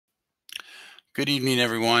Good evening,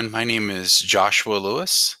 everyone. My name is Joshua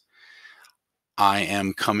Lewis. I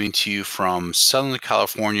am coming to you from Southern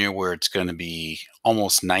California, where it's going to be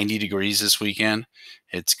almost 90 degrees this weekend.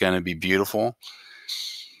 It's going to be beautiful.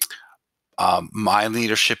 My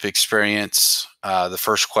leadership experience, the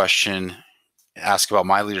first question asked about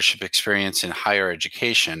my leadership experience in higher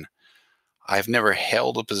education. I've never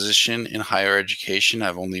held a position in higher education.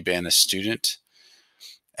 I've only been a student.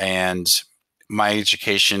 And my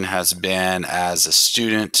education has been as a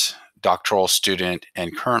student, doctoral student,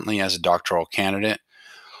 and currently as a doctoral candidate.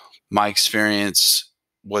 My experience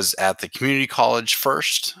was at the community college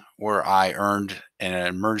first, where I earned an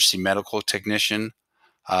emergency medical technician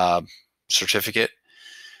uh, certificate.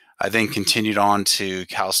 I then continued on to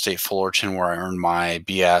Cal State Fullerton, where I earned my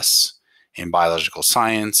BS in biological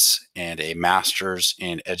science and a master's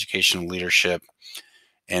in educational leadership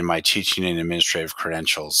and my teaching and administrative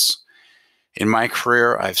credentials. In my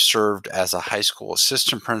career, I've served as a high school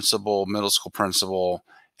assistant principal, middle school principal,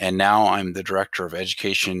 and now I'm the director of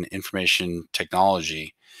education information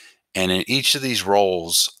technology. And in each of these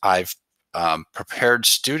roles, I've prepared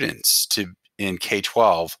students in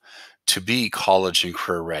K-12 to be college and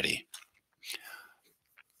career ready.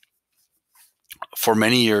 For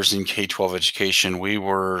many years in K-12 education, we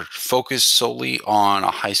were focused solely on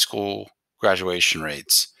high school graduation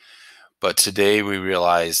rates. But today we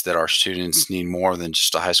realize that our students need more than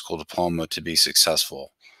just a high school diploma to be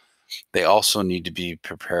successful. They also need to be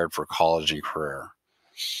prepared for college and career.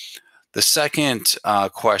 The second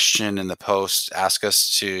question in the post asks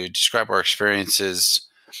us to describe our experiences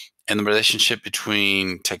and the relationship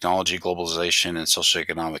between technology, globalization, and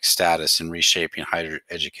socioeconomic status in reshaping higher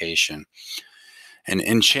education.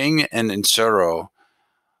 And Cheng and Insero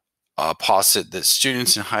posit that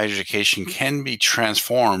students in higher education can be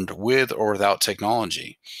transformed with or without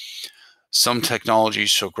technology. Some technologies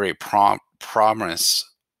show great promise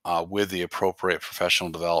with the appropriate professional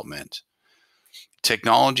development.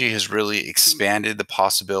 Technology has really expanded the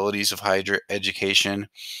possibilities of higher education.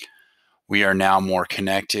 We are now more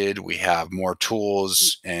connected. We have more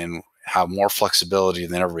tools and have more flexibility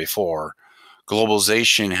than ever before.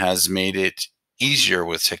 Globalization has made it easier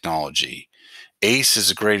with technology. ACE is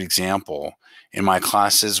a great example. In my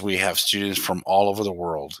classes, we have students from all over the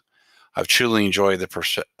world. I've truly enjoyed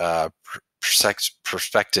the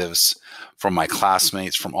perspectives from my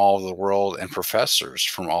classmates from all over the world and professors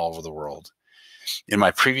from all over the world. In my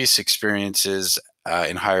previous experiences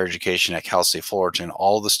in higher education at Cal State Fullerton,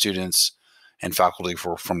 all the students and faculty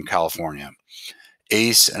were from California.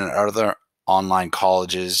 ACE and other online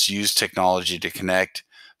colleges use technology to connect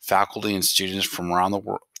faculty and students from around the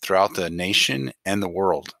world, throughout the nation and the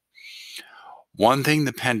world. One thing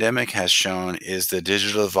the pandemic has shown is the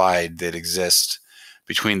digital divide that exists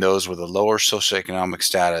between those with a lower socioeconomic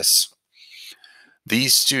status.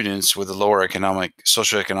 These students with a lower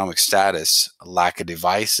socioeconomic status lack of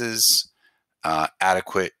devices,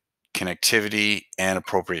 adequate connectivity, and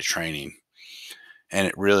appropriate training. And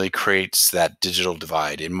it really creates that digital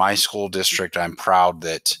divide. In my school district, I'm proud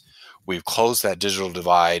that we've closed that digital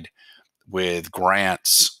divide with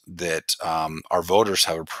grants that our voters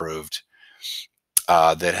have approved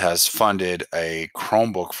that has funded a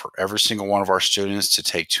Chromebook for every single one of our students to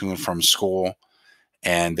take to and from school.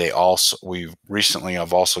 And we recently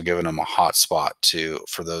have also given them a hotspot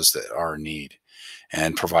for those that are in need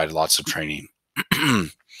and provided lots of training.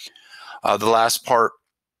 The last part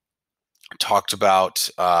talked about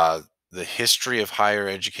the history of higher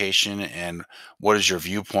education and what is your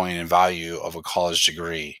viewpoint and value of a college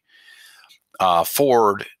degree.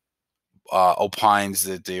 Ford opines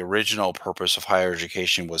that the original purpose of higher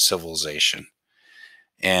education was civilization.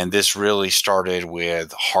 And this really started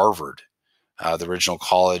with Harvard. The original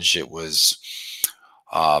college, it was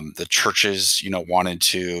the churches, wanted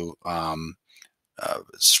to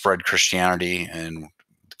spread Christianity, and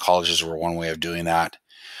colleges were one way of doing that.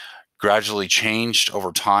 Gradually changed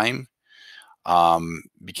over time,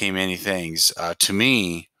 became many things. To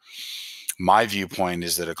me, my viewpoint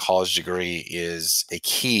is that a college degree is a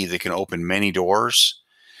key that can open many doors.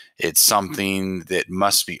 It's something that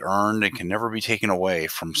must be earned and can never be taken away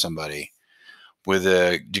from somebody. With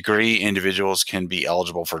a degree, individuals can be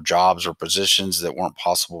eligible for jobs or positions that weren't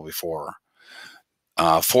possible before.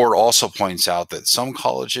 Ford also points out that some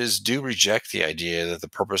colleges do reject the idea that the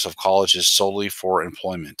purpose of college is solely for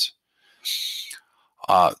employment.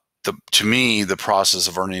 To me, the process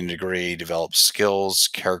of earning a degree develops skills,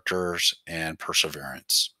 characters, and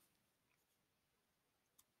perseverance.